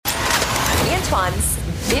Antoine's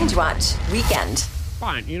Binge Watch Weekend.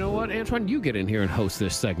 Fine. You know what, Antoine? You get in here and host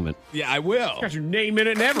this segment. Yeah, I will. Got your name in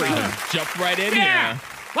it and everything. Jump right in Yeah. here.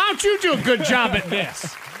 Why don't you do a good job at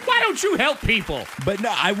this? Why don't you help people? But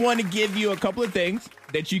no, I want to give you a couple of things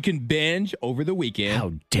that you can binge over the weekend.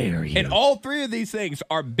 How dare you? And all three of these things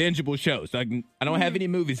are bingeable shows. I don't have any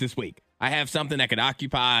movies this week. I have something that could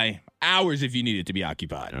occupy hours if you need it to be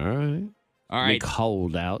occupied. All right. All right. Make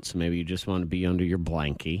holdouts. Maybe you just want to be under your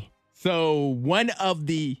blankie. So one of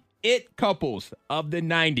the it couples of the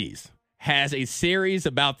 90s has a series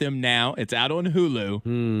about them now. It's out on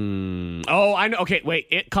Hulu. Oh, I know. Okay, wait.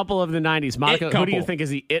 It couple of the 90s. Monica, It who do you couple. think is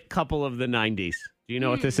the it couple of the 90s? Do you know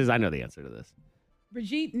what this is? I know the answer to this.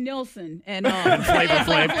 Brigitte Nielsen and Flavor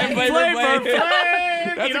Flav. Flavor Flav.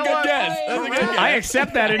 That's You know a good what? guess. That's a good guess. I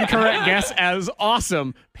accept that incorrect guess as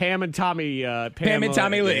awesome. Pam and Tommy. Pam and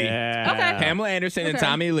Tommy Lee. Yeah. Okay. Pamela Anderson and Okay.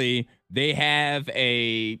 Tommy Lee, they have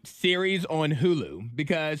a series on Hulu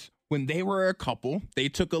because when they were a couple, they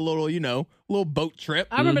took a little boat trip.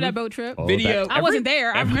 I remember that boat trip. Oh, Video. I wasn't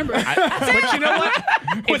there. I remember. But you know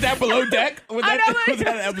what? Was that Below Deck? Was I that, know, was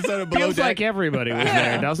that an episode of Below Feels Deck? like everybody was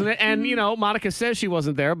there, doesn't it? And, Monica says she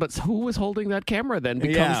wasn't there, but who was holding that camera then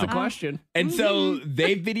becomes Yeah. the question. And so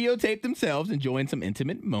they videotaped themselves enjoying some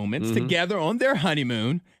intimate moments together on their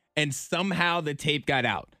honeymoon, and somehow the tape got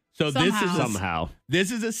out. So Somehow.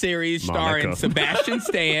 this is a series Monica. starring Sebastian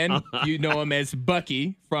Stan. You know him as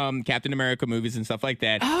Bucky from Captain America movies and stuff like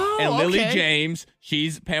that. Oh, and Lily okay. James,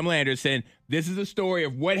 she's Pamela Anderson. This is a story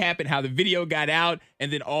of what happened, how the video got out,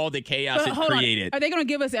 and then all the chaos But it hold on. created. Are they going to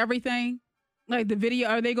give us everything? Like the video?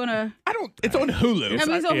 Are they going to? It's on Hulu. I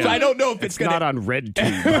mean, so I don't know if It's it's gonna. not on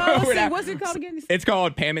RedTube. We're not- What's it called again? It's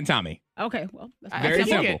called Pam and Tommy. Okay, well, that's Very I think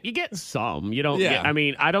simple. you get some. You don't. Yeah. Get, I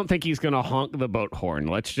mean, I don't think he's going to honk the boat horn.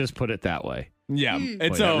 Let's just put it that way. Yeah. And Boy,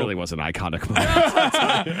 so that really was an iconic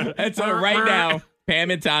moment. And so right now,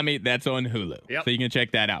 Pam and Tommy, that's on Hulu. Yep. So you can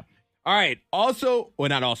check that out. All right. Also, well,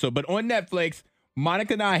 not also, but on Netflix,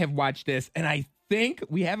 Monica and I have watched this, and I think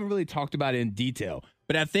we haven't really talked about it in detail,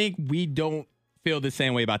 but I think we don't feel the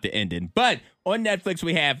same way about the ending. But on Netflix,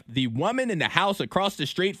 we have The Woman in the House Across the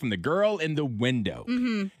Street from the Girl in the Window.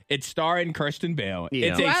 It's starring Kirsten Bale. Yeah.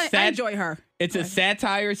 It's Well, I a enjoy her. It's a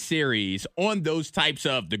satire series on those types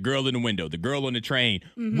of the girl in the window, the girl on the train,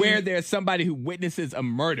 where there's somebody who witnesses a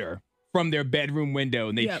murder from their bedroom window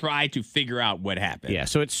and they Yep. try to figure out what happened. Yeah,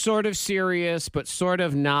 so it's sort of serious, but sort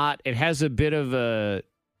of not. It has a bit of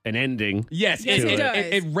an ending. Yes, Yes, it it does.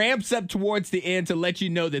 it ramps up towards the end to let you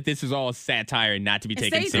know that this is all satire and not to be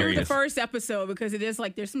taken Stay through the serious. first episode because it is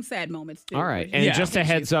like there's some sad moments too. All right, and Yeah. just a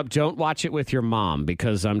heads up, don't watch it with your mom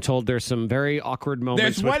because I'm told there's some very awkward moments.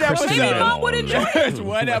 There's with one Kristen episode. Maybe Bell. mom would enjoy There's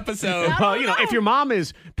one episode. Well, if your mom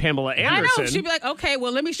is Pamela I Anderson, know. She'd be like, okay,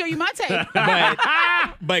 well, let me show you my tape.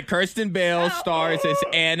 But Kirsten Bell stars as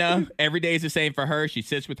Anna. Every day is the same for her. She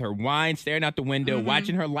sits with her wine, staring out the window,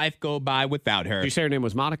 watching her life go by without her. did you say her name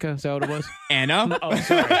was Monica? Is that what it was? Anna. Oh,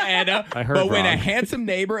 sorry. Anna. I heard But when a wrong. handsome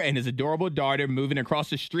neighbor and his adorable daughter moving across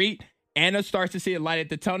the street, Anna starts to see a light at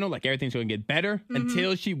the tunnel, like everything's going to get better,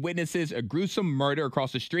 until she witnesses a gruesome murder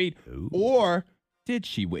across the street. Or did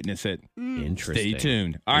she witness it? Interesting. Stay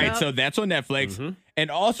tuned. All right, Yep. so that's on Netflix. And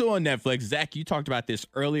also on Netflix, Zach, you talked about this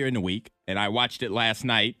earlier in the week, and I watched it last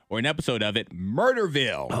night, or an episode of it,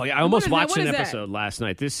 Murderville. Oh yeah, I almost is that? watched What an is that? episode last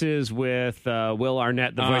night. This is with Will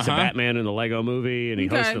Arnett, the voice of Batman in the Lego Movie, and he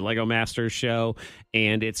hosts Okay. the Lego Masters show.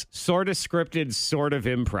 And it's sort of scripted, sort of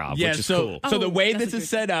improv, Yeah, which is so cool. so the Oh, way that's this a is good-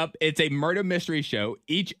 set up, it's a murder mystery show.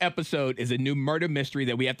 Each episode is a new murder mystery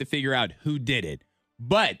that we have to figure out who did it.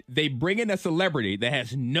 But they bring in a celebrity that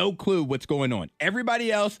has no clue what's going on.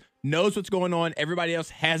 Everybody else knows what's going on. Everybody else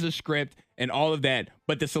has a script and all of that.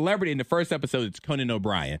 But the celebrity in the first episode, it's Conan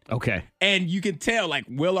O'Brien. Okay. And you can tell, like,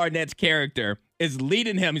 Will Arnett's character is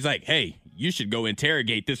leading him. He's like, hey, you should go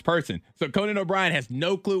interrogate this person. So Conan O'Brien has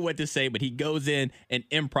no clue what to say, but he goes in and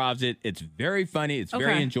improvs it. It's very funny. It's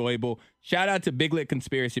very Okay. enjoyable. Shout out to Big Lit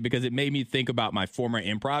Conspiracy because it made me think about my former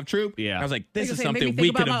improv troupe. Yeah. I was like, this is Make me something think we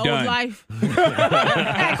about could have my old done. life.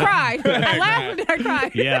 I cried. I laughed and I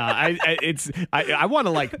cried. Yeah, I want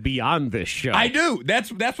to like be on this show. I do.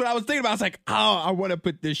 That's what I was thinking about. I was like, oh, I want to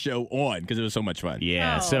put this show on because it was so much fun.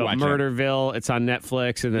 Yeah, Oh. so Watch out. Murderville, it's on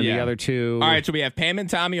Netflix, and then the Yeah. other two. All right, so we have Pam and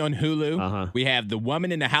Tommy on Hulu. Uh-huh. We have The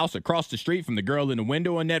Woman in the House Across the Street from the Girl in the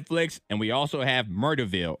Window on Netflix, and we also have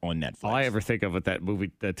Murderville on Netflix. All I ever think of with that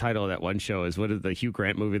movie, the title of that one show is what is the Hugh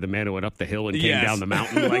Grant movie, The Man Who Went Up the Hill and Came Yes. Down the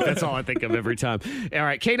Mountain? Like, that's all I think of every time. All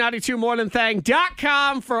right,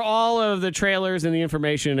 K92morningthang.com for all of the trailers and the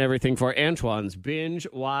information and everything for Antoine's Binge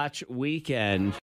Watch Weekend.